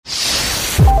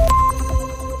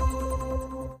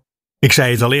Ik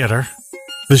zei het al eerder.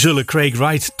 We zullen Craig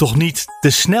Wright toch niet te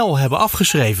snel hebben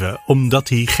afgeschreven, omdat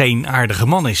hij geen aardige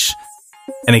man is.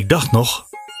 En ik dacht nog,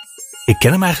 ik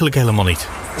ken hem eigenlijk helemaal niet.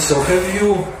 So have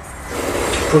you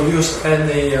produced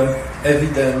any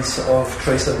evidence of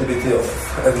traceability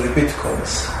of every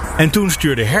bitcoins? En toen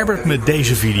stuurde Herbert me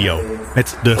deze video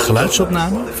met de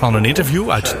geluidsopname van een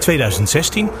interview uit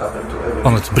 2016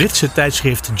 van het Britse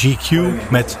tijdschrift GQ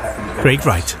met Craig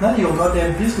Wright. None of your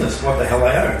goddamn business what the hell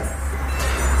I own.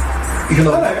 You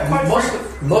know,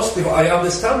 most people, I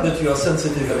understand that you are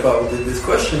sensitive about this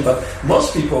question, but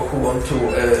most people who want to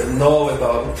know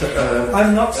about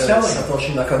I'm not selling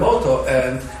Satoshi Nakamoto,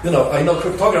 and I know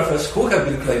cryptographers who have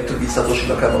been claimed to be Satoshi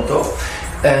Nakamoto,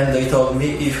 and they told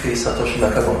me if he is Satoshi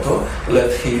Nakamoto,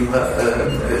 let him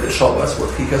show us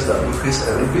what he has done with his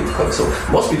every Bitcoin. So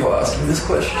most people are asking this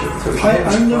question. So I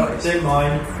own them, they're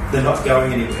mine, they're not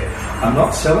going anywhere. I'm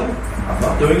not selling, I'm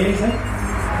not doing anything.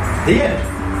 The end.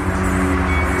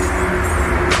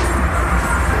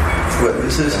 Well,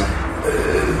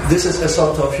 this is a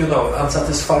sort of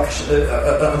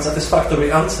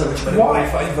unsatisfactory answer, which I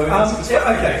find very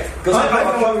unsatisfactory. Okay, because I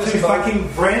go over to fucking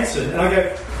Branson and I go,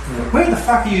 where the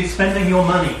fuck are you spending your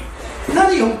money? None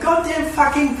of your goddamn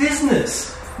fucking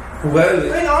business. Well, I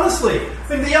mean, honestly,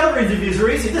 the other interviews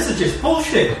are easy. This is just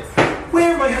bullshit.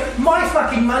 Where am I going? My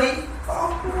fucking money.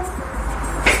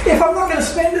 If I'm not going to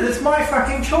spend it, it's my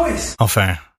fucking choice.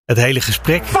 Enfin, het hele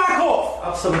gesprek. Fuck off!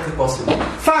 Absolutely possible.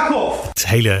 Fuck off! Het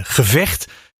hele gevecht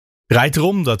draait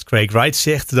erom dat Craig Wright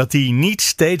zegt dat hij niet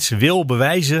steeds wil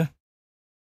bewijzen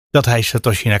dat hij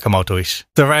Satoshi Nakamoto is.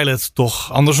 Terwijl het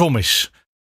toch andersom is.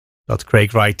 Dat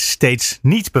Craig Wright steeds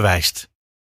niet bewijst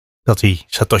dat hij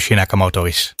Satoshi Nakamoto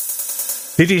is.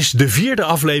 Dit is de 4e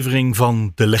aflevering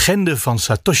van De Legende van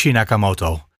Satoshi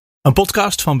Nakamoto. Een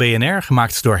podcast van BNR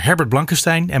gemaakt door Herbert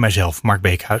Blankenstein en mijzelf, Mark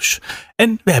Beekhuis.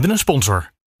 En we hebben een sponsor.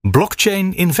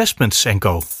 Blockchain Investments &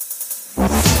 Co.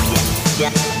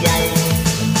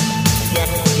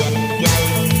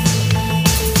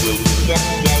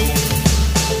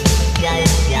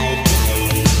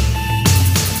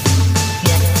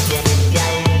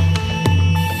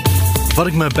 Wat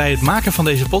ik me bij het maken van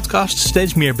deze podcast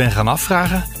steeds meer ben gaan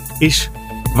afvragen, is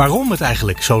waarom het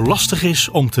eigenlijk zo lastig is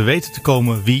om te weten te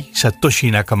komen wie Satoshi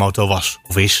Nakamoto was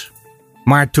of is.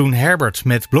 Maar toen Herbert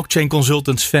met blockchain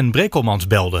consultant Sven Brekelmans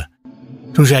belde,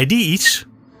 toen zei die iets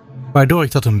waardoor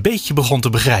ik dat een beetje begon te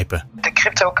begrijpen. De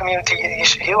crypto community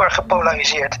is heel erg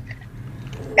gepolariseerd.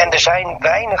 En er zijn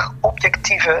weinig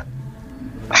objectieve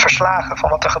verslagen van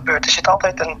wat er gebeurt. Er zit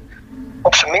altijd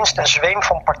op zijn minst een zweem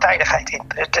van partijdigheid in.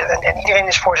 En iedereen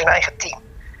is voor zijn eigen team.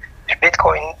 Dus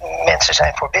Bitcoin mensen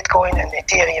zijn voor Bitcoin en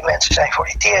Ethereum mensen zijn voor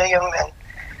Ethereum. En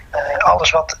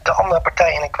alles wat de andere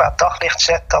partij in een kwaad daglicht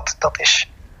zet,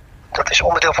 dat is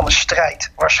onderdeel van de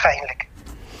strijd, waarschijnlijk.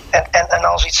 En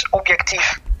als iets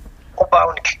objectief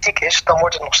opbouwende kritiek is, dan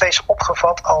wordt het nog steeds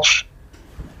opgevat als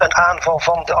een aanval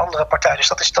van de andere partij.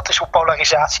 Dus dat is hoe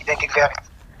polarisatie, denk ik, werkt.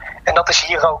 En dat is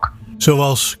hier ook.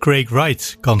 Zoals Craig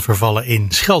Wright kan vervallen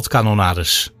in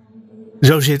scheldkanonades.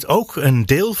 Zo zit ook een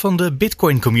deel van de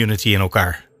Bitcoin community in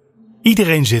elkaar.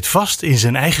 Iedereen zit vast in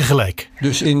zijn eigen gelijk.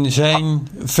 Dus in zijn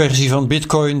versie van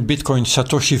Bitcoin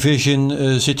Satoshi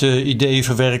Vision, zitten ideeën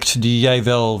verwerkt die jij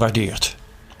wel waardeert?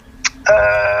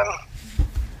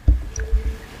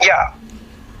 Ja,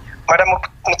 maar daar moet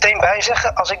ik meteen bij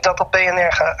zeggen, als ik dat op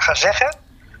BNR ga zeggen,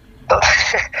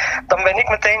 dan ben ik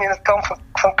meteen in het kamp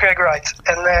van Craig Wright.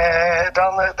 En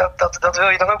dat wil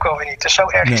je dan ook wel weer niet. Dus zo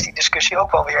erg is die discussie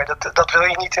ook wel weer. Dat wil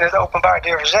je niet in het openbaar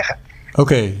durven zeggen.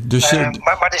 Oké, dus...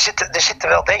 Maar er zitten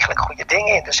wel degelijk goede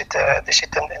dingen in. Er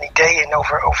zit een idee in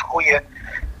over hoe je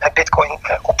Bitcoin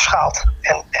opschaalt.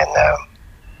 En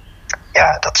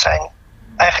dat zijn...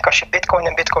 Eigenlijk als je Bitcoin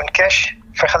en Bitcoin Cash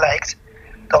vergelijkt,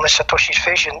 dan is Satoshi's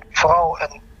Vision vooral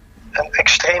een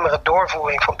extremere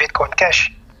doorvoering van Bitcoin Cash.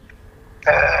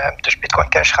 Dus Bitcoin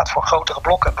Cash gaat voor grotere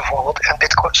blokken bijvoorbeeld. En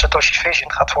Satoshi's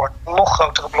Vision gaat voor nog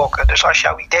grotere blokken. Dus als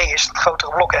jouw idee is dat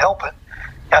grotere blokken helpen,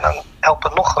 dan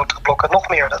helpen nog grotere blokken nog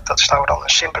meer. Dat zou dan een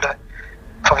simpele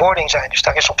verwoording zijn. Dus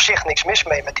daar is op zich niks mis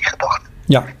mee met die gedachte.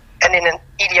 Ja. En in een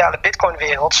ideale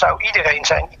Bitcoin-wereld zou iedereen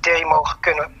zijn idee mogen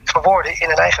kunnen verwoorden in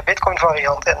een eigen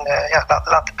Bitcoin-variant. En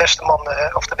laat de beste man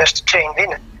of de beste chain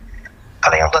winnen.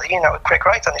 Alleen omdat hier nou Craig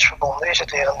Wright aan is verbonden, is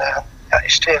het weer een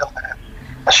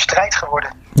strijd geworden.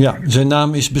 Ja, zijn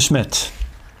naam is besmet.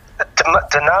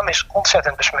 De naam is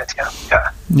ontzettend besmet,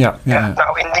 ja. Nou,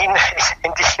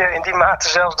 in die mate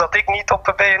zelfs dat ik niet op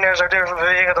de BNR zou durven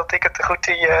beweren dat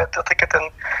ik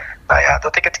het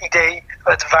dat ik het idee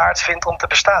het waard vind om te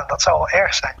bestaan. Dat zou wel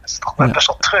erg zijn. Dat is toch best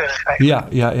wel treurig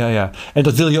eigenlijk. Ja. En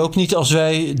dat wil je ook niet als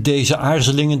wij deze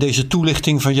aarzelingen, deze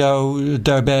toelichting van jou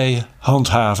daarbij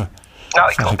handhaven.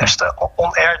 Nou, ik wil best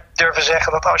on-air durven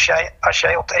zeggen dat als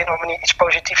jij op de een of andere manier iets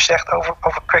positiefs zegt over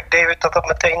Craig David, dat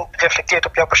meteen reflecteert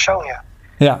op jouw persoon.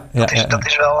 Dat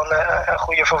is wel een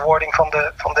goede verwoording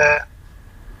van de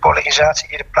polarisatie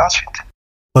die er plaatsvindt.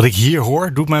 Wat ik hier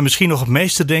hoor, doet mij misschien nog het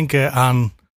meeste denken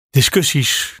aan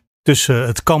discussies tussen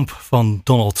het kamp van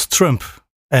Donald Trump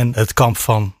en het kamp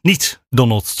van niet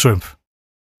Donald Trump.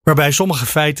 Waarbij sommige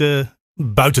feiten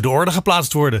buiten de orde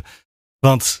geplaatst worden.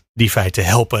 Want die feiten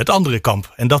helpen het andere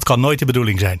kamp. En dat kan nooit de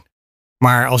bedoeling zijn.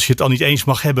 Maar als je het al niet eens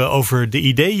mag hebben over de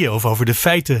ideeën of over de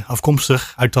feiten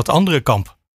afkomstig uit dat andere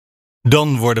kamp,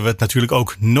 dan worden we het natuurlijk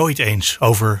ook nooit eens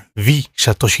over wie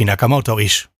Satoshi Nakamoto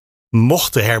is.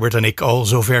 Mochten Herbert en ik al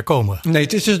zover komen. Nee,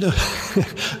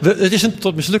 het is een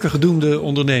tot mislukken gedoemde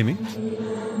onderneming.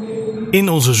 In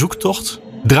onze zoektocht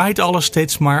draait alles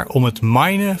steeds maar om het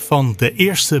minen van de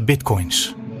eerste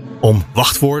bitcoins. Om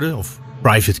wachtwoorden of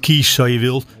private keys, zo je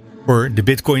wilt, voor de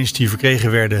bitcoins die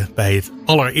verkregen werden bij het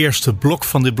allereerste blok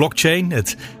van de blockchain,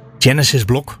 het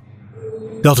Genesis-blok.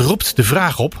 Dat roept de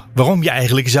vraag op waarom je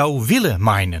eigenlijk zou willen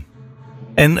minen.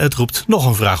 En het roept nog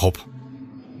een vraag op.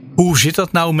 Hoe zit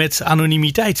dat nou met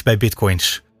anonimiteit bij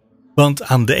bitcoins? Want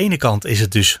aan de ene kant is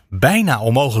het dus bijna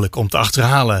onmogelijk om te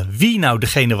achterhalen wie nou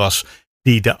degene was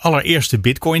die de allereerste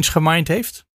bitcoins gemined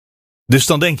heeft. Dus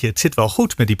dan denk je, het zit wel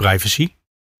goed met die privacy.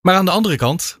 Maar aan de andere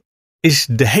kant is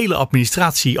de hele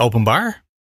administratie openbaar.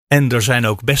 En er zijn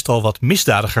ook best wel wat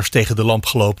misdadigers tegen de lamp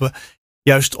gelopen,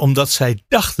 juist omdat zij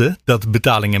dachten dat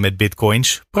betalingen met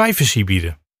bitcoins privacy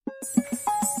bieden.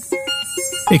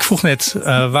 Ik vroeg net,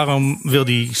 waarom wil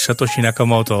die Satoshi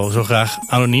Nakamoto zo graag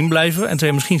anoniem blijven? En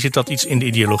toen misschien zit dat iets in de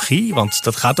ideologie, want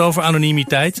dat gaat over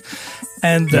anonimiteit.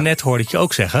 En daarnet hoorde ik je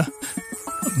ook zeggen,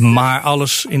 maar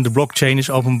alles in de blockchain is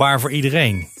openbaar voor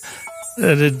iedereen.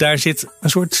 Daar zit een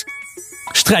soort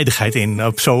strijdigheid in,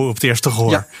 op het eerste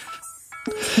gehoor.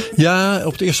 Ja,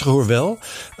 op het eerste gehoor wel.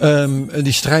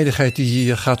 Die strijdigheid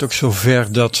die gaat ook zo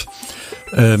ver dat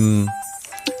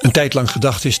een tijd lang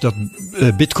gedacht is dat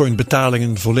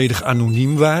bitcoin-betalingen volledig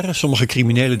anoniem waren. Sommige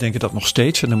criminelen denken dat nog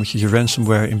steeds. En dan moet je je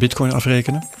ransomware in bitcoin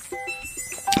afrekenen.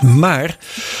 Maar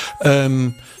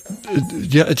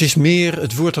het is meer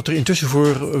het woord dat er intussen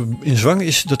voor in zwang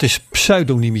is. Dat is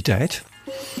pseudonymiteit.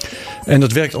 En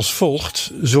dat werkt als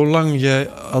volgt. Zolang je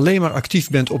alleen maar actief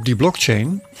bent op die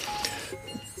blockchain,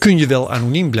 kun je wel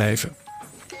anoniem blijven.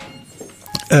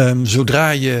 Zodra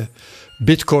je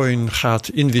bitcoin gaat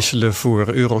inwisselen voor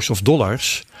euro's of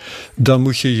dollars, dan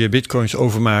moet je je bitcoins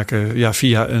overmaken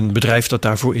via een bedrijf dat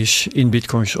daarvoor is in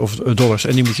bitcoins of dollars.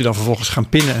 En die moet je dan vervolgens gaan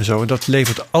pinnen en zo. En dat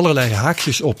levert allerlei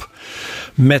haakjes op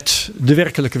met de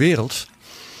werkelijke wereld,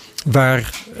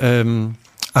 waar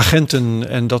agenten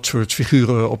en dat soort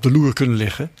figuren op de loer kunnen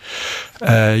liggen.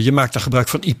 Je maakt dan gebruik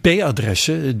van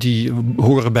IP-adressen. Die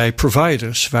horen bij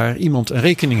providers waar iemand een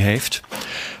rekening heeft.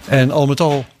 En al met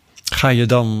al ga je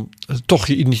dan toch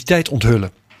je identiteit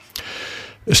onthullen.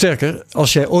 Sterker,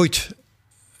 als jij ooit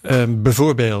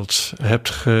bijvoorbeeld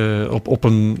hebt op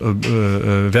een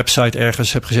website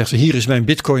ergens hebt gezegd, hier is mijn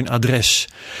Bitcoin-adres.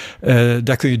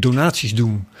 Daar kun je donaties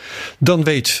doen. Dan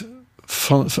weet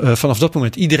vanaf dat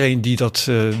moment iedereen die dat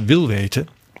wil weten,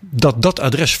 dat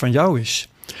adres van jou is.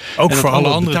 Ook voor alle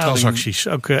andere transacties.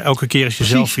 Ook elke keer als je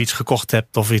zelf iets gekocht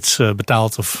hebt of iets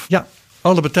betaald. Ja,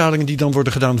 alle betalingen die dan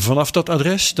worden gedaan vanaf dat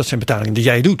adres, dat zijn betalingen die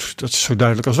jij doet. Dat is zo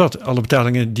duidelijk als wat. Alle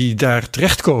betalingen die daar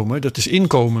terechtkomen, dat is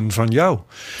inkomen van jou.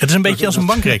 Het is een beetje als een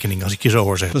bankrekening, als ik je zo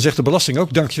hoor zeggen. Dan zegt de belasting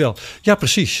ook, dankjewel. Ja,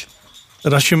 precies.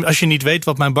 En als je niet weet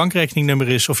wat mijn bankrekeningnummer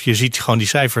is, of je ziet gewoon die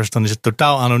cijfers, dan is het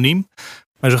totaal anoniem.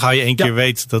 Maar zo gauw je één keer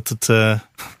weet dat het...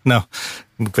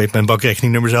 ik weet mijn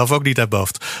bankrekeningnummer zelf ook niet uit mijn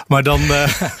hoofd. Maar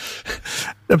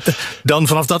dan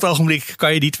vanaf dat ogenblik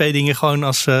kan je die twee dingen gewoon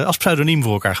als pseudoniem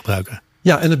voor elkaar gebruiken.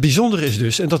 Ja, en het bijzondere is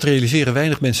dus, en dat realiseren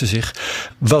weinig mensen zich,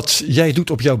 wat jij doet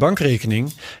op jouw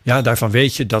bankrekening, ja, daarvan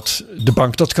weet je dat de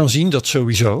bank dat kan zien, dat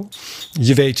sowieso.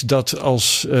 Je weet dat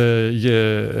als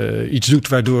je iets doet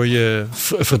waardoor je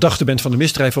verdachte bent van een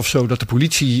misdrijf of zo, dat de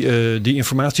politie die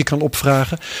informatie kan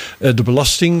opvragen. De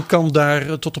belasting kan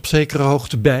daar tot op zekere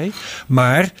hoogte bij.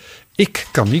 Maar ik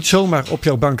kan niet zomaar op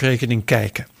jouw bankrekening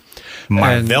kijken.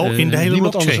 Maar en, wel in de hele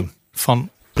blockchain.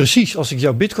 Precies, als ik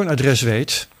jouw Bitcoin-adres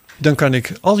weet, dan kan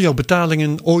ik al jouw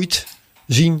betalingen ooit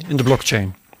zien in de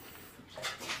blockchain.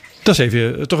 Dat is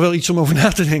even toch wel iets om over na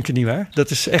te denken, nietwaar? Dat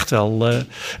is echt wel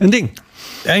een ding.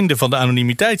 Einde van de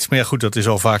anonimiteit. Maar ja, goed, dat is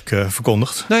al vaak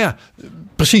verkondigd. Nou ja,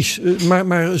 Precies,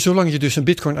 maar zolang je dus een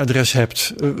Bitcoin-adres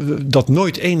hebt dat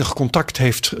nooit enig contact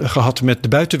heeft gehad met de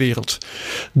buitenwereld,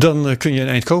 dan kun je een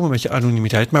eind komen met je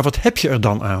anonimiteit. Maar wat heb je er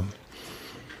dan aan?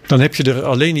 Dan heb je er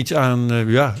alleen iets aan,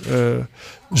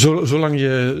 zolang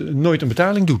je nooit een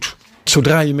betaling doet.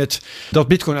 Zodra je met dat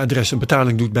Bitcoin-adres een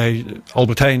betaling doet bij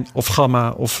Albert Heijn of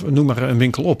Gamma of noem maar een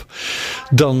winkel op,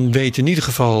 dan weet in ieder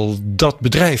geval dat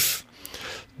bedrijf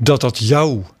dat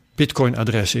jouw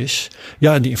Bitcoin-adres is.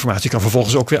 Ja, en die informatie kan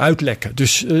vervolgens ook weer uitlekken.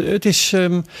 Dus het is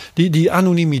die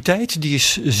anonimiteit die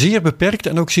is zeer beperkt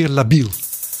en ook zeer labiel.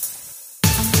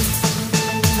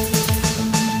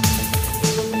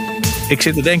 Ik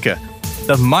zit te denken,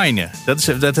 dat minen, dat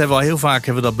hebben we al heel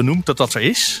vaak benoemd dat er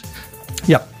is.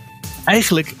 Ja.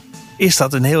 Eigenlijk is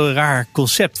dat een heel raar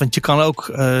concept. Want je kan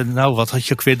ook, wat had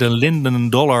je ook weer, de Linden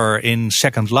Dollar in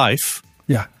Second Life.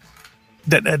 Ja.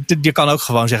 Je kan ook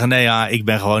gewoon zeggen, nee ja, ik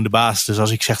ben gewoon de baas. Dus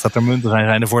als ik zeg dat er munten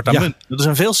zijn er voortaan munten. Dat is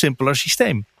een veel simpeler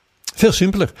systeem. Veel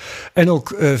simpeler. En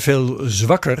ook veel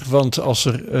zwakker. Want als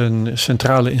er een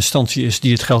centrale instantie is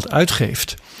die het geld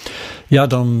uitgeeft, ja,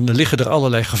 dan liggen er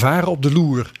allerlei gevaren op de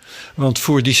loer. Want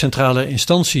voor die centrale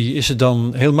instantie is het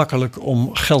dan heel makkelijk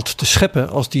om geld te scheppen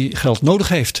als die geld nodig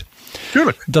heeft.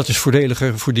 Tuurlijk. Dat is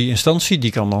voordeliger voor die instantie.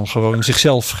 Die kan dan gewoon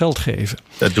zichzelf geld geven.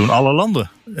 Dat doen alle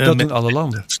landen. Doen alle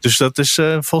landen. Dus dat is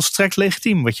volstrekt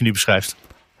legitiem wat je nu beschrijft.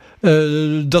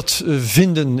 Dat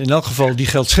vinden in elk geval die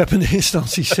geldscheppende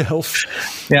instanties zelf.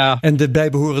 Ja. En de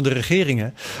bijbehorende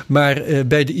regeringen. Maar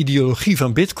bij de ideologie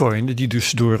van Bitcoin, die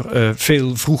dus door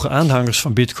veel vroege aanhangers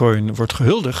van Bitcoin wordt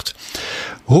gehuldigd,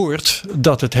 hoort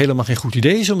dat het helemaal geen goed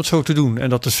idee is om het zo te doen. En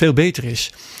dat het veel beter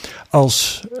is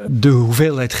als de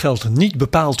hoeveelheid geld niet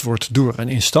bepaald wordt door een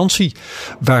instantie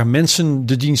waar mensen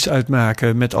de dienst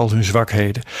uitmaken met al hun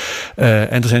zwakheden.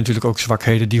 En er zijn natuurlijk ook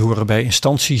zwakheden die horen bij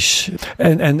instanties.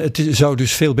 En het zou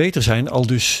dus veel beter zijn, al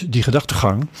dus die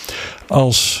gedachtegang,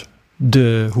 als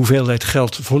de hoeveelheid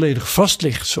geld volledig vast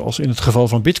ligt, zoals in het geval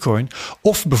van Bitcoin,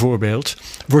 of bijvoorbeeld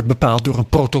wordt bepaald door een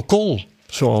protocol,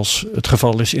 zoals het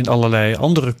geval is in allerlei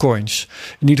andere coins.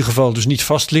 In ieder geval dus niet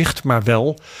vast ligt, maar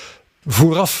wel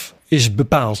vooraf is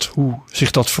bepaald hoe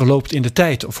zich dat verloopt in de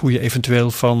tijd, of hoe je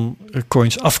eventueel van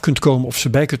coins af kunt komen of ze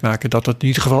bij kunt maken, dat in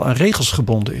ieder geval aan regels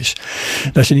gebonden is.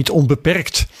 Dat je niet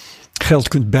onbeperkt geld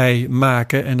kunt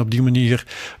bijmaken en op die manier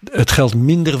het geld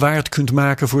minder waard kunt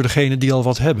maken voor degenen die al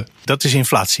wat hebben. Dat is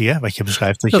inflatie, hè, wat je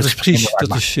beschrijft. Dat is precies,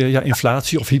 dat is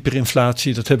inflatie of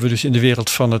hyperinflatie. Dat hebben we dus in de wereld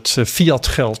van het fiat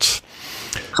geld.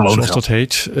 Zoals dat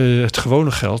heet, het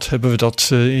gewone geld, hebben we dat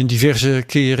in diverse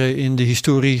keren in de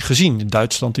historie gezien. In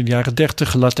Duitsland in de jaren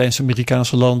 30,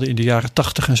 Latijns-Amerikaanse landen in de jaren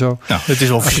 80 en zo. Nou, het is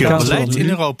officieel beleid in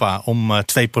Europa om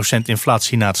 2%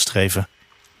 inflatie na te streven.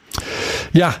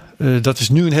 Ja, dat is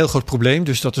nu een heel groot probleem.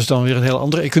 Dus dat is dan weer een heel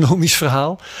ander economisch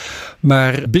verhaal.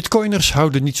 Maar bitcoiners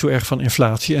houden niet zo erg van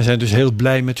inflatie en zijn dus heel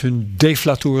blij met hun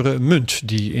deflatoren munt,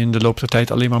 die in de loop der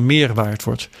tijd alleen maar meer waard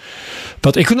wordt.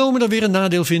 Wat economen dan weer een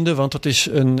nadeel vinden, want dat is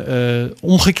een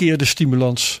omgekeerde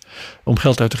stimulans om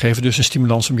geld uit te geven. Dus een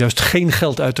stimulans om juist geen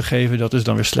geld uit te geven. Dat is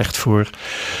dan weer slecht voor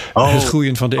het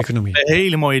groeien van de economie.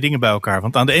 Hele mooie dingen bij elkaar.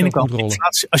 Want aan de ene kant,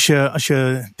 inflatie, als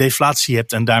je deflatie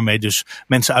hebt en daarmee dus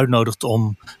mensen uitnodigt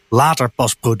om later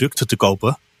pas producten te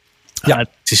kopen. Ja,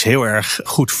 het is heel erg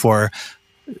goed voor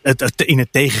het in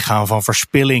het tegengaan van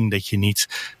verspilling. Dat je niet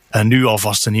nu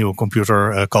alvast een nieuwe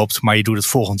computer koopt, maar je doet het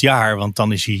volgend jaar. Want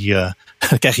dan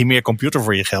krijg je meer computer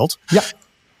voor je geld. Ja.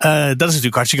 Dat is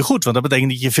natuurlijk hartstikke goed. Want dat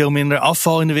betekent dat je veel minder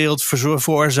afval in de wereld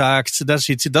veroorzaakt.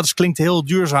 Dat klinkt heel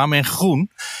duurzaam en groen.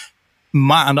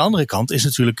 Maar aan de andere kant is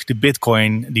natuurlijk de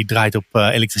bitcoin, die draait op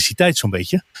elektriciteit zo'n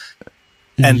beetje.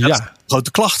 En dat is een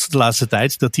grote klacht de laatste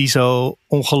tijd, dat die zo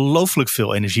ongelooflijk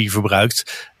veel energie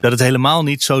verbruikt, dat het helemaal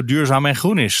niet zo duurzaam en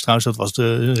groen is. Trouwens, dat was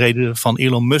de reden van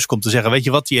Elon Musk om te zeggen, weet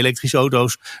je wat, die elektrische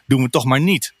auto's doen we toch maar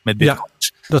niet met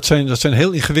bitcoins. Ja, dat zijn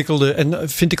heel ingewikkelde en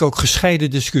vind ik ook gescheiden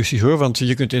discussies hoor. Want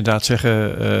je kunt inderdaad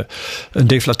zeggen, een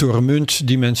deflatoren munt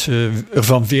die mensen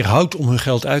ervan weerhoudt om hun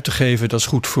geld uit te geven, dat is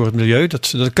goed voor het milieu.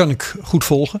 Dat kan ik goed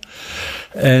volgen.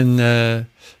 En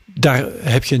daar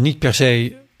heb je niet per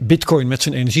se Bitcoin met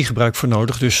zijn energiegebruik voor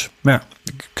nodig. Dus maar ja,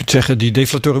 je kunt zeggen, die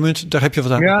deflatoren munt, daar heb je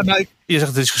wat aan. Ja, nou, je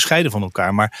zegt het is gescheiden van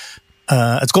elkaar. Maar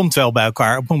het komt wel bij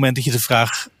elkaar op het moment dat je de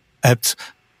vraag hebt,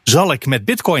 zal ik met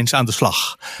bitcoins aan de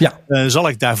slag? Ja. Zal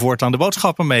ik daar voortaan de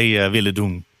boodschappen mee willen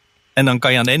doen? En dan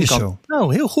kan je aan de ene Is kant, zo.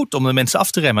 heel goed om de mensen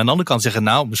af te remmen. Aan de andere kant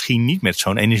zeggen, misschien niet met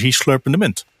zo'n energieslurpende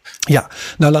munt. Ja,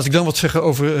 nou laat ik dan wat zeggen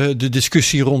over de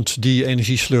discussie rond die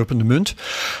energieslurpende munt.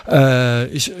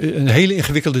 Is een hele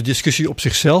ingewikkelde discussie op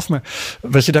zichzelf. Maar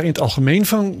wat je daar in het algemeen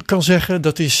van kan zeggen,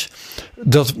 dat is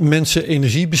dat mensen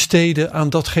energie besteden aan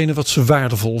datgene wat ze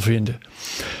waardevol vinden.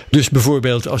 Dus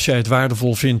bijvoorbeeld als jij het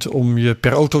waardevol vindt om je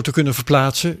per auto te kunnen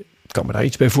verplaatsen. Ik kan me daar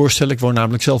iets bij voorstellen. Ik woon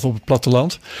namelijk zelf op het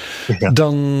platteland. Ja.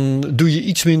 Dan doe je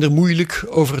iets minder moeilijk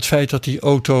over het feit dat die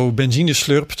auto benzine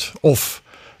slurpt of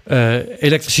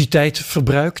elektriciteit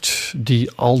verbruikt,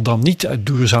 die al dan niet uit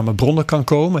duurzame bronnen kan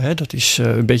komen. Hè. Dat is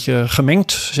een beetje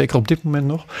gemengd, zeker op dit moment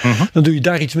nog. Uh-huh. Dan doe je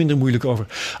daar iets minder moeilijk over.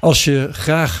 Als je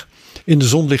graag in de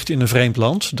zon ligt in een vreemd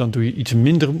land, dan doe je iets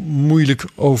minder moeilijk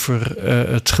over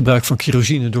het gebruik van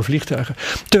kerosine door vliegtuigen.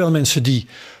 Terwijl mensen die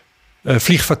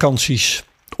vliegvakanties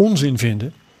onzin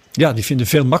vinden, ja, die vinden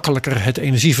veel makkelijker het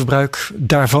energieverbruik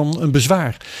daarvan een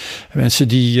bezwaar. Mensen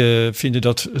die vinden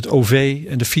dat het OV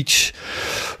en de fiets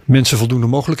mensen voldoende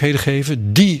mogelijkheden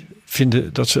geven, die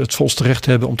vinden dat ze het volste recht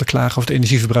hebben om te klagen over het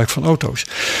energieverbruik van auto's.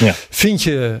 Ja. Vind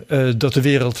je dat de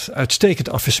wereld uitstekend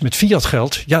af is met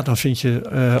fiatgeld, ja, dan vind je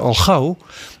al gauw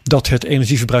dat het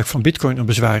energieverbruik van Bitcoin een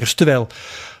bezwaar is. Terwijl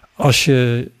als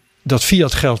je dat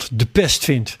fiatgeld de pest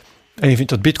vindt, en je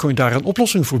vindt dat Bitcoin daar een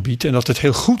oplossing voor biedt en dat het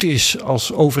heel goed is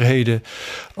als overheden,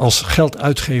 als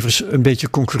gelduitgevers een beetje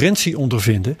concurrentie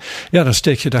ondervinden, ja, dan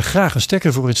steek je daar graag een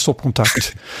stekker voor in het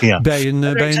stopcontact bij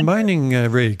een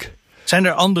mining rig. Zijn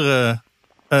er andere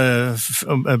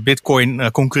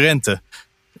Bitcoin concurrenten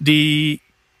die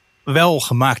wel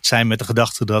gemaakt zijn met de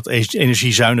gedachte dat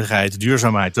energiezuinigheid,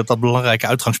 duurzaamheid, dat belangrijke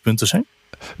uitgangspunten zijn?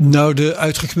 Nou, de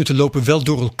uitgangspunten lopen wel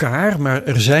door elkaar, maar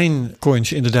er zijn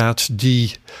coins inderdaad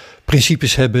die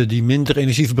principes hebben die minder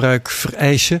energieverbruik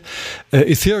vereisen.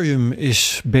 Ethereum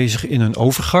is bezig in een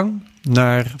overgang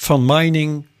van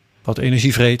mining, wat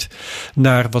energie vreet,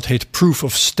 naar wat heet proof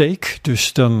of stake.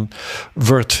 Dus dan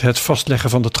wordt het vastleggen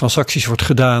van de transacties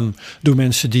gedaan door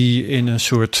mensen die in een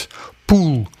soort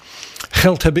pool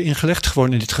geld hebben ingelegd.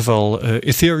 Gewoon in dit geval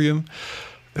Ethereum.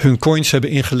 Hun coins hebben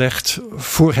ingelegd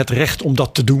voor het recht om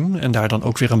dat te doen. En daar dan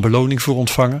ook weer een beloning voor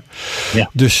ontvangen. Ja.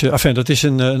 Dus dat is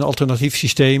een alternatief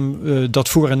systeem dat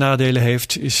voor- en nadelen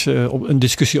heeft. Is een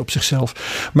discussie op zichzelf.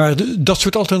 Maar dat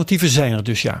soort alternatieven zijn er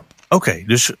dus, ja. Oké,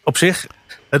 dus op zich,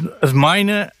 het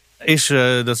minen is,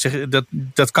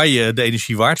 dat kan je de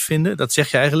energie waard vinden. Dat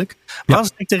zeg je eigenlijk. Maar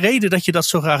wat is de reden dat je dat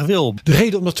zo graag wil? De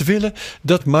reden om dat te willen,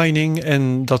 dat mining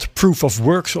en dat proof of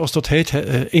work, zoals dat heet,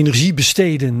 energie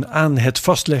besteden aan het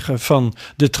vastleggen van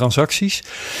de transacties.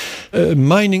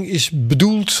 Mining is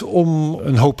bedoeld om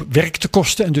een hoop werk te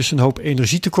kosten en dus een hoop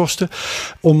energie te kosten.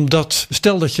 Omdat,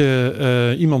 stel dat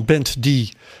je iemand bent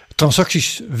die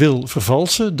transacties wil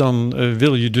vervalsen, dan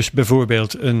wil je dus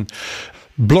bijvoorbeeld een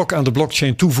blok aan de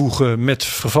blockchain toevoegen met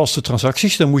vervalste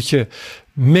transacties. Dan moet je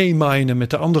meeminen met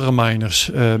de andere miners.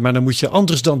 Maar dan moet je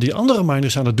anders dan die andere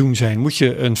miners aan het doen zijn, moet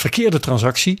je een verkeerde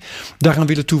transactie daaraan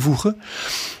willen toevoegen.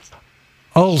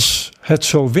 Als het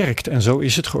zo werkt, en zo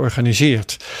is het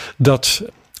georganiseerd, dat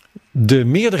de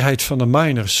meerderheid van de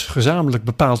miners gezamenlijk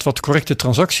bepaalt wat correcte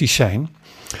transacties zijn,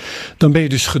 dan ben je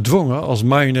dus gedwongen als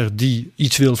miner die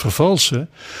iets wil vervalsen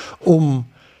om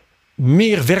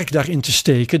meer werk daarin te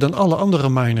steken dan alle andere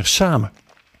miners samen.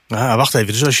 Wacht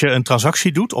even, dus als je een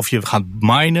transactie doet of je gaat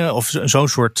minen of zo'n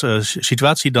soort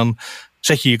situatie, dan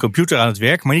zet je je computer aan het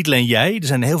werk. Maar niet alleen jij, er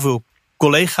zijn heel veel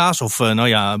collega's of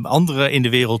anderen in de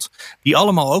wereld die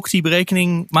allemaal ook die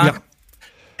berekening maken.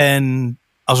 Ja. En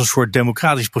als een soort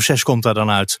democratisch proces komt daar dan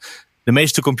uit. De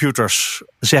meeste computers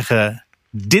zeggen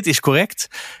dit is correct.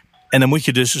 En dan moet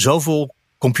je dus zoveel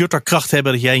computerkracht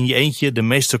hebben dat jij in je eentje de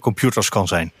meeste computers kan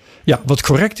zijn. Ja, wat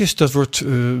correct is, dat wordt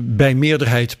bij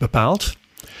meerderheid bepaald.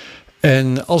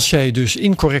 En als jij dus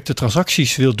incorrecte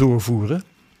transacties wil doorvoeren,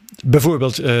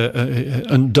 bijvoorbeeld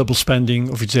een double spending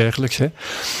of iets dergelijks,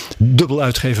 dubbel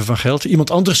uitgeven van geld,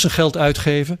 iemand anders zijn geld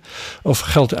uitgeven of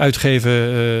geld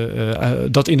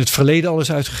uitgeven dat in het verleden al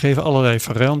is uitgegeven, allerlei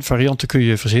varianten kun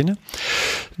je verzinnen,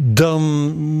 dan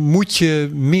moet je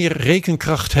meer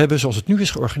rekenkracht hebben zoals het nu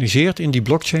is georganiseerd in die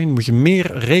blockchain, moet je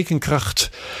meer rekenkracht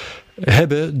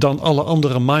hebben dan alle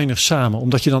andere miners samen,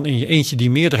 omdat je dan in je eentje die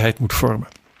meerderheid moet vormen.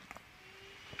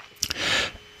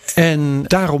 En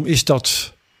daarom is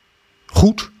dat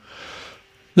goed.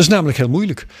 Dat is namelijk heel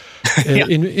moeilijk. Ja.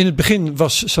 In het begin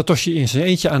was Satoshi in zijn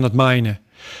eentje aan het minen.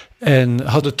 En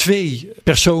hadden 2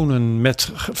 personen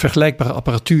met vergelijkbare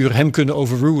apparatuur hem kunnen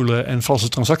overrulen en valse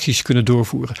transacties kunnen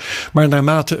doorvoeren. Maar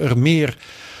naarmate er meer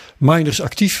miners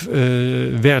actief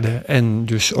werden en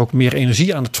dus ook meer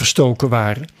energie aan het verstoken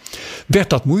waren, werd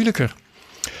dat moeilijker.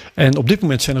 En op dit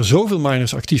moment zijn er zoveel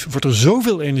miners actief, wordt er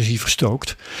zoveel energie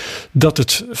verstookt, dat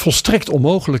het volstrekt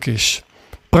onmogelijk is,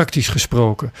 praktisch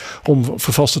gesproken, om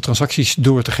vervalste transacties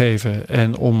door te geven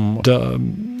en om de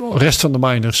rest van de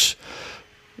miners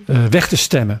weg te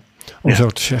stemmen, om zo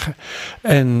te zeggen.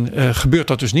 En gebeurt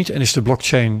dat dus niet en is de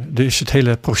blockchain, is het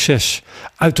hele proces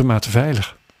uitermate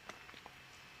veilig.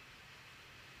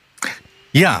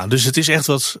 Ja, dus het is echt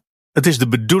het is de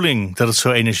bedoeling dat het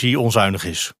zo energieonzuinig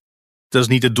is. Dat is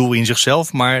niet het doel in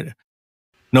zichzelf, maar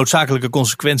noodzakelijke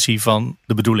consequentie van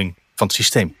de bedoeling van het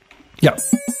systeem. Ja.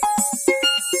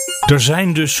 Er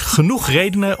zijn dus genoeg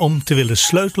redenen om te willen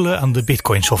sleutelen aan de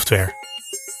Bitcoin-software.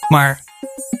 Maar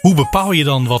hoe bepaal je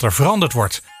dan wat er veranderd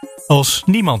wordt als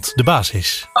niemand de baas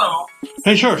is? Hallo.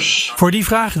 Hey George. Voor die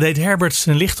vraag deed Herbert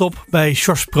zijn licht op bij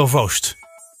George Provoost,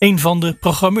 een van de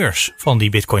programmeurs van die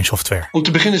Bitcoin-software. Om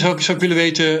te beginnen zou ik willen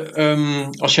weten,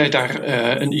 als jij daar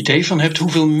een idee van hebt,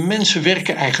 hoeveel mensen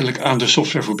werken eigenlijk aan de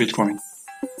software voor Bitcoin?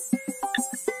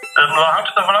 Dan hangt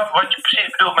het ervan af wat je precies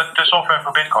bedoelt met de software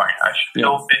voor Bitcoin. Als je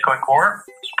bedoelt Bitcoin Core,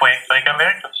 dat is het project waar ik aan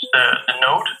werk, dat is de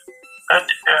node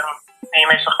die je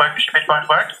meestal gebruikt als je Bitcoin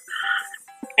gebruikt.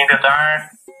 Ik denk dat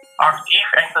daar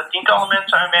actief enkele tientallen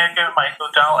mensen aan werken, maar in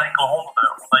totaal enkele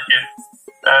honderden.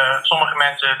 Omdat sommige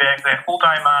mensen werken er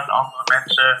fulltime aan, andere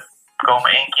mensen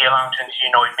komen 1 keer langs en die zie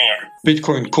je nooit meer.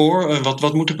 Bitcoin Core,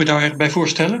 wat moet ik me daarbij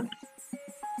voorstellen?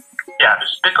 Ja,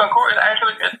 dus Bitcoin Core is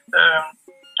eigenlijk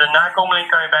de nakomeling,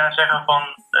 kan je bijna zeggen, van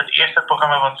het eerste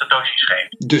programma wat Satoshi schreef.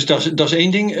 Dus dat is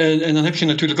één ding. En dan heb je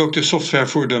natuurlijk ook de software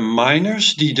voor de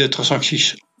miners die de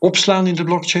transacties opslaan in de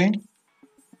blockchain.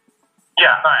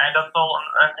 Ja, nou, en dat is al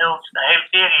een hele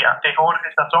serie aan. Tegenwoordig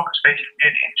is dat zo'n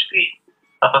gespecialiseerde industrie,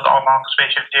 dat allemaal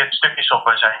gespecialiseerde stukjes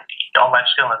software zijn die allerlei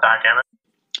verschillende taken hebben.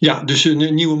 Ja, dus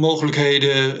nieuwe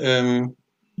mogelijkheden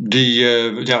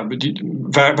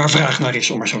waar vraag naar is,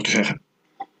 om maar zo te zeggen.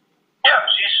 Ja,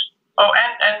 precies. Oh,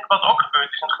 en wat ook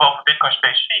gebeurt is in het geval van Bitcoin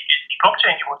specifiek, is die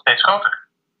blockchain die wordt steeds groter.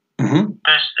 Mm-hmm.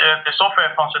 Dus de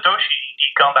software van Satoshi,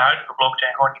 die kan de huidige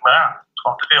blockchain gewoon niet meer aan. Het is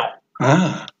gewoon te veel.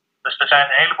 Ah. Dus er zijn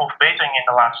een heleboel verbeteringen in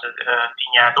de laatste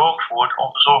 10 jaar doorgevoerd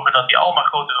om te zorgen dat die almaar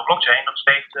grotere blockchain nog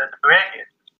steeds te bewerken is.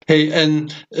 Hey, en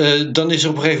dan is er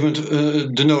op een gegeven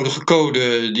moment de nodige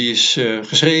code, die is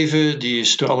geschreven, die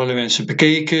is door allerlei mensen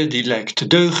bekeken, die lijkt te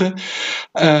deugen.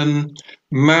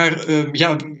 Maar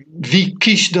wie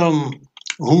kiest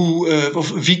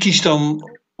dan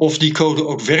of die code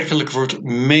ook werkelijk wordt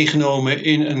meegenomen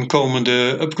in een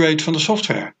komende upgrade van de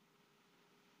software?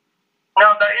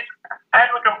 Nou, daar is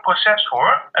eigenlijk een proces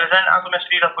voor. En er zijn een aantal mensen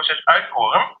die dat proces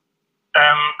uitvoeren.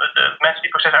 De mensen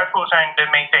die het proces uitvoeren zijn de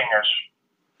maintainers,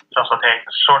 zoals dat heet.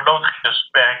 Een soort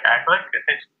loodgieterswerk eigenlijk.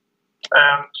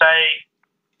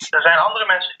 Er zijn andere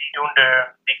mensen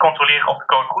die controleren of de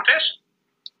code goed is.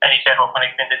 En die zeggen ook van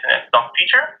ik vind dit een interessante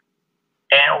feature.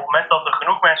 En op het moment dat er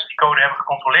genoeg mensen die code hebben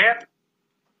gecontroleerd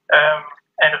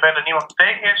en er verder niemand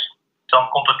tegen is, dan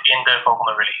komt het in de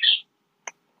volgende release.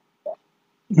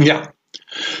 Ja.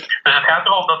 Dus het gaat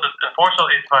erom dat het een voorstel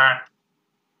is waar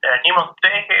niemand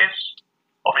tegen is,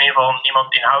 of in ieder geval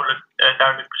niemand inhoudelijk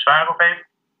duidelijk bezwaar op heeft,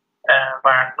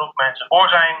 waar genoeg mensen voor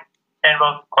zijn en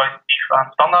wat kwalitatief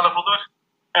aan standaarden voldoet.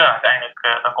 Ja, uiteindelijk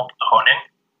dan komt het er gewoon in.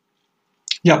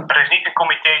 Ja. Maar er is niet een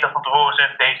comité dat van tevoren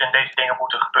zegt deze en deze dingen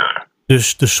moeten gebeuren.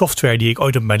 Dus de software die ik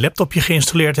ooit op mijn laptopje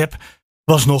geïnstalleerd heb,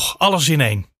 was nog alles in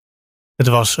één. Het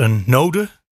was een node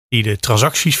die de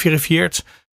transacties verifieert.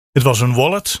 Het was een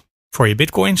wallet voor je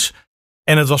bitcoins.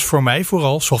 En het was voor mij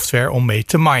vooral software om mee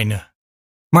te minen.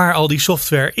 Maar al die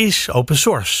software is open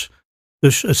source.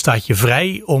 Dus het staat je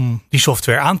vrij om die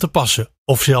software aan te passen.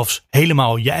 Of zelfs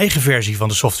helemaal je eigen versie van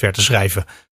de software te schrijven.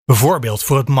 Bijvoorbeeld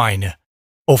voor het minen.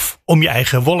 Of om je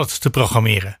eigen wallet te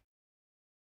programmeren.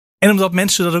 En omdat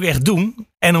mensen dat ook echt doen,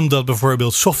 en omdat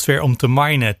bijvoorbeeld software om te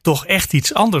minen toch echt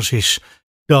iets anders is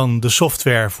dan de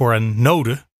software voor een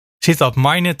node, zit dat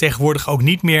minen tegenwoordig ook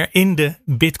niet meer in de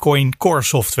Bitcoin Core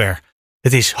software.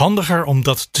 Het is handiger om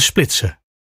dat te splitsen.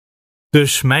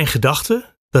 Dus mijn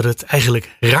gedachte, dat het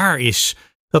eigenlijk raar is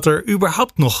dat er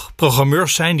überhaupt nog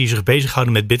programmeurs zijn die zich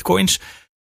bezighouden met bitcoins,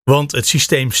 want het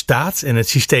systeem staat en het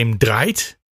systeem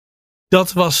draait,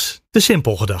 dat was te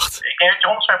simpel gedacht. Ik denk dat je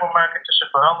onderscheid moet maken tussen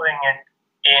veranderingen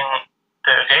in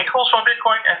de regels van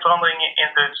Bitcoin en veranderingen in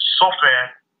de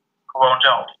software gewoon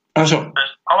zelf. Ah zo.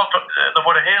 Dus er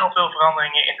worden heel veel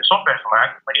veranderingen in de software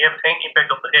gemaakt, maar die hebben geen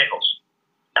impact op de regels.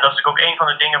 En dat is ook een van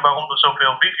de dingen waarom er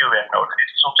zoveel reviewwerk nodig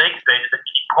is. Dus om zeker te weten dat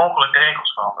je niet per ongeluk de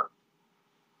regels verandert.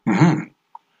 Mm-hmm.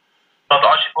 Want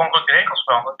als je per ongeluk de regels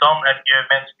verandert, dan heb je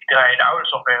mensen die draaien de oude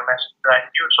software en mensen die draaien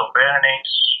de nieuwe software. En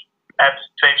ineens heb je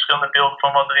 2 verschillende beelden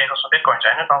van wat de regels van Bitcoin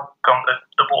zijn. En dan kan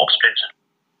de boel opsplitsen.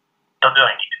 Dat wil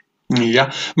je niet. Ja,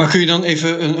 maar kun je dan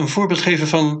even een voorbeeld geven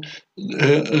van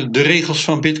de regels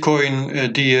van Bitcoin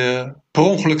die je per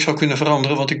ongeluk zou kunnen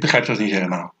veranderen? Want ik begrijp dat niet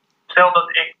helemaal. Stel dat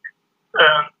ik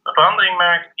een verandering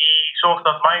maak die zorgt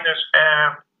dat miners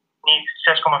niet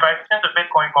 6,25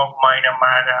 Bitcoin mogen minen,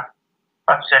 maar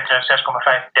laten we zeggen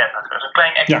 6,35. Dat is een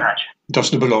klein extraatje. Ja, dat is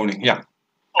de beloning, ja.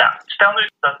 Nou, stel nu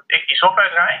dat ik die software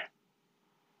draai,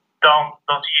 dan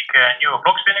zie ik nieuwe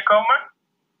bloks binnenkomen.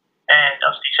 En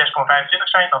als die 6,25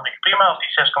 zijn, dan vind ik prima. Als die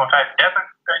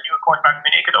 6,35 nieuwe coins maken,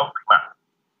 vind ik het ook prima.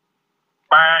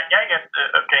 Maar jij hebt de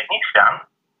upgrade niet gedaan.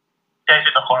 Jij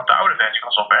zit nog gewoon op de oude versie van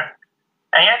de software.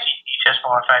 En jij ziet die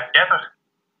 6,35.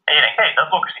 En je denkt, hé, dat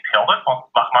blok is niet geldig, want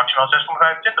het mag maximaal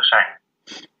 6,25 zijn.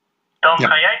 Dan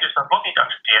ga jij dus dat blok niet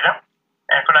accepteren.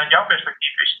 En vanuit jouw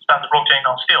perspectief staat de blockchain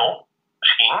dan stil,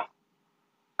 misschien.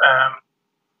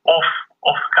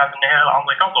 Of het gaat een hele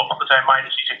andere kant op, want er zijn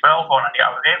miners die zich wel gewoon aan die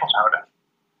oude regels houden.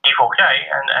 Die volg jij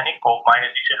en ik volg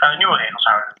miners die zich aan de nieuwe regels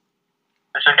houden.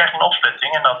 Dus dan krijg je een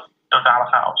opsplitsing en dat totale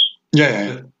chaos. Ja.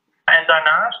 En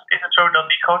daarnaast is het zo dat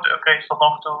die grote upgrades tot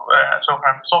nog toe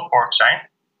zogenaamde softforks zijn.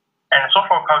 En een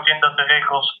softfork houdt in dat de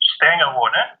regels strenger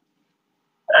worden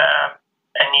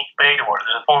en niet breder worden.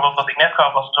 Dus het voorbeeld wat ik net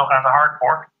gaf was een zogenaamde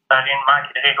hardfork. Daarin maak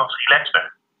je de regels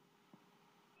relaxter.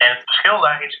 En het verschil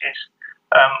daar is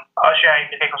als jij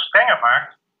de regels strenger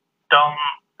maakt, dan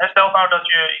stel nou dat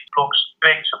je bloks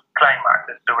 2 keer zo klein maakt,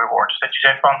 de rewards. Dat je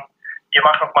zegt van, je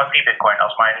mag nog maar 3 bitcoin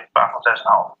als miner in plaats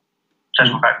van 6,5,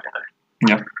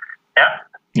 6,25.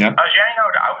 Ja? Als jij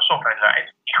nou de oude software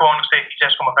draait, die gewoon nog steeds die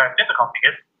 6,25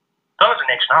 hanteert, dan is er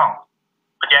niks aan de hand.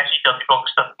 Want jij ziet dat die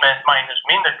bloks, dat miners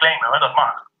minder claimen, maar dat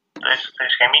mag. Er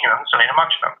is geen minimum, het is alleen een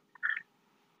maximum.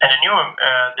 En de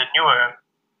nieuwe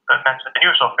mensen met de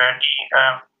nieuwe software,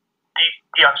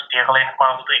 die accepteren alleen nog maar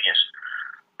als het 3 is.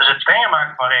 Dus het strenger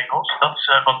maken van regels, dat is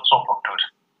wat de software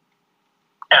doet.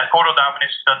 En het voordeel daarvan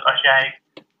is dat als jij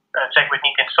SegWit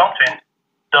niet interessant vindt,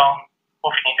 dan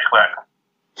hoef je het niet te gebruiken.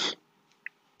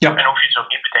 Ja. En hoef je het ook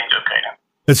niet meteen te upgraden.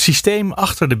 Het systeem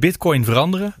achter de Bitcoin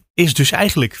veranderen is dus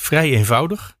eigenlijk vrij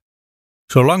eenvoudig,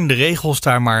 zolang de regels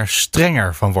daar maar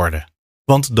strenger van worden.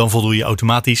 Want dan voldoe je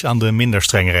automatisch aan de minder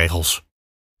strenge regels.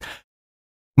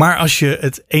 Maar als je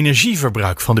het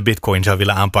energieverbruik van de Bitcoin zou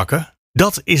willen aanpakken,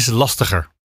 dat is lastiger.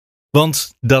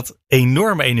 Want dat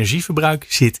enorme energieverbruik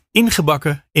zit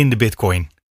ingebakken in de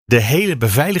Bitcoin. De hele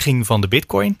beveiliging van de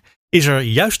Bitcoin is er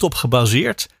juist op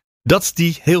gebaseerd dat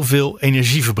die heel veel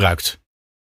energie verbruikt.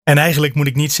 En eigenlijk moet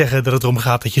ik niet zeggen dat het erom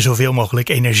gaat dat je zoveel mogelijk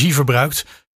energie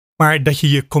verbruikt, maar dat je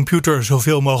je computer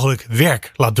zoveel mogelijk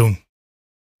werk laat doen.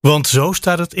 Want zo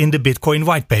staat het in de Bitcoin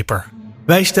whitepaper.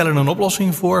 Wij stellen een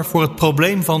oplossing voor het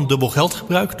probleem van dubbel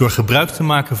geldgebruik door gebruik te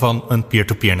maken van een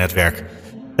peer-to-peer netwerk.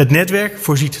 Het netwerk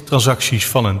voorziet transacties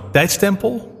van een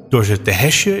tijdstempel door ze te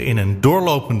hashen in een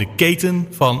doorlopende keten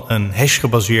van een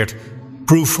hash-gebaseerd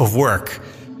proof of work,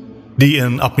 die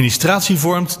een administratie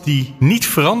vormt die niet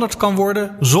veranderd kan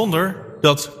worden zonder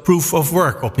dat proof of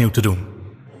work opnieuw te doen.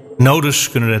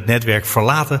 Nodes kunnen het netwerk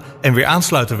verlaten en weer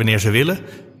aansluiten wanneer ze willen,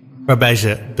 waarbij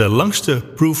ze de langste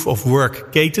proof of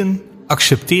work keten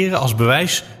accepteren als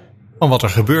bewijs van wat er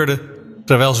gebeurde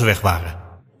terwijl ze weg waren.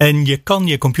 En je kan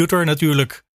je computer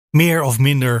natuurlijk meer of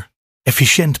minder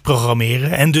efficiënt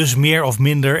programmeren en dus meer of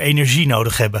minder energie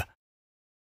nodig hebben.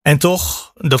 En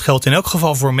toch, dat geldt in elk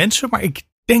geval voor mensen, maar ik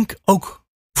denk ook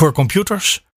voor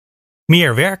computers,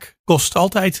 meer werk kost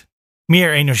altijd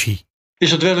meer energie.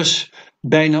 Is het wel eens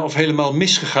bijna of helemaal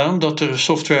misgegaan dat er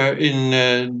software in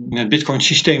het Bitcoin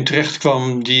systeem terecht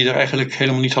kwam die er eigenlijk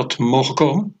helemaal niet had mogen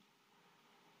komen?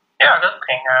 Ja, dat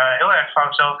ging heel erg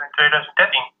fout, zelfs in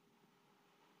 2013.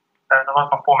 Dat was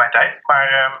nog voor mijn tijd.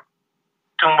 Maar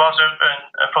toen was er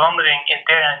een verandering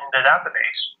intern in de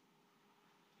database.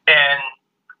 En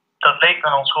dat leek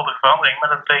een onschuldige verandering, maar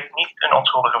dat bleek niet een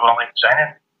onschuldige verandering te zijn.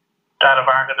 En daardoor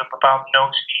waren er bepaalde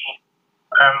nodes die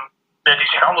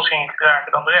zich anders gingen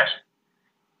gedragen dan de rest.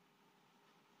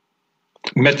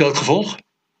 Met welk gevolg?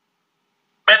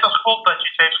 Met als gevolg dat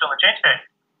je 2 verschillende chains kreeg.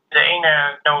 De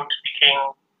ene node die ging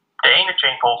de ene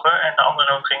chain volgen en de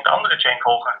andere node ging de andere chain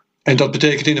volgen. En dat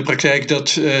betekent in de praktijk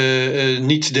dat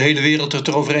niet de hele wereld het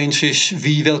erover eens is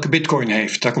wie welke bitcoin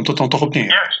heeft. Daar komt het dan toch op neer?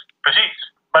 Juist,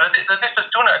 precies. Maar dat is dus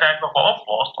toen uiteindelijk nog wel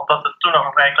opgelost, omdat het toen nog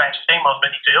een vrij klein systeem was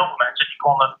met niet zo heel veel mensen. Die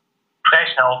konden vrij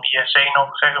snel via C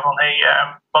nog zeggen van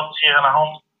wat is hier aan de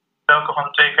hand? Welke van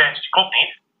de 2 versies klopt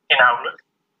niet, inhoudelijk.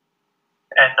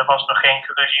 En er was nog geen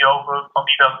geruzie over van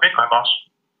wie welke bitcoin was.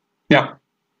 Ja.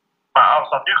 Maar als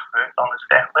dat nu gebeurt, dan is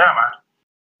het echt drama.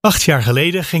 8 jaar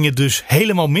geleden ging het dus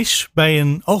helemaal mis bij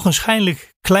een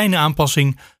ogenschijnlijk kleine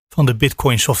aanpassing van de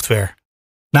Bitcoin software.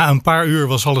 Na een paar uur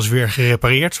was alles weer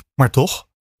gerepareerd, maar toch.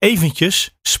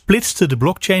 Eventjes splitste de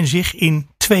blockchain zich in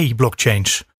 2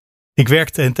 blockchains. Ik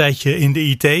werkte een tijdje in de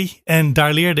IT en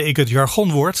daar leerde ik het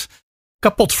jargonwoord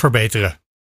kapot verbeteren,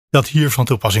 dat hier van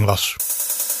toepassing was.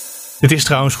 Het is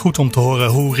trouwens goed om te horen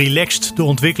hoe relaxed de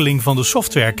ontwikkeling van de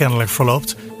software kennelijk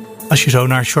verloopt als je zo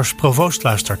naar George Provoost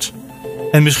luistert.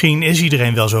 En misschien is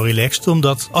iedereen wel zo relaxed,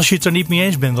 omdat als je het er niet mee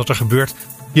eens bent wat er gebeurt,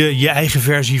 je je eigen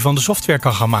versie van de software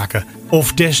kan gaan maken.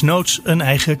 Of desnoods een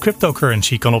eigen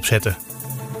cryptocurrency kan opzetten.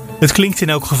 Het klinkt in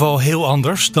elk geval heel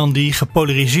anders dan die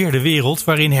gepolariseerde wereld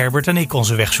waarin Herbert en ik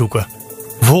onze weg zoeken.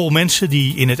 Vol mensen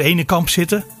die in het ene kamp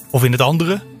zitten of in het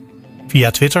andere.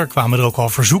 Via Twitter kwamen er ook al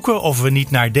verzoeken of we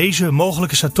niet naar deze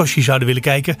mogelijke Satoshi zouden willen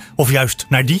kijken of juist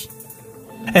naar die.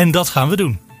 En dat gaan we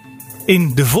doen.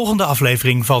 In de volgende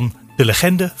aflevering van De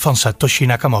Legende van Satoshi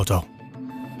Nakamoto.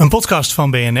 Een podcast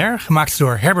van BNR, gemaakt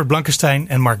door Herbert Blankenstein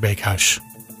en Mark Beekhuis.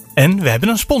 En we hebben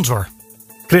een sponsor.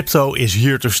 Crypto is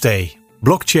here to stay.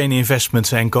 Blockchain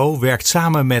Investments & Co. werkt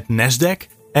samen met Nasdaq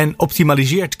en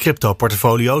optimaliseert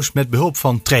crypto-portfolio's met behulp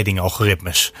van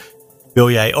trading-algoritmes.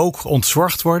 Wil jij ook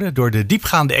ontzorgd worden door de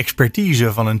diepgaande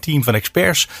expertise van een team van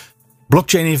experts?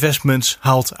 Blockchain Investments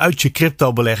haalt uit je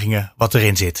crypto-beleggingen wat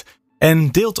erin zit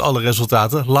en deelt alle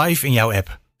resultaten live in jouw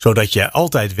app, zodat je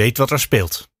altijd weet wat er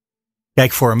speelt.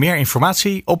 Kijk voor meer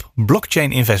informatie op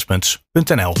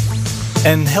blockchaininvestments.nl.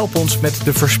 En help ons met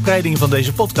de verspreiding van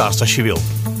deze podcast als je wil.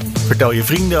 Vertel je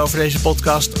vrienden over deze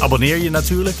podcast, abonneer je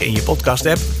natuurlijk in je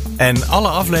podcast-app. En alle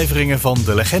afleveringen van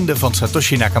De Legende van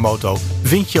Satoshi Nakamoto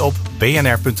vind je op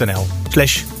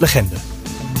bnr.nl/legende.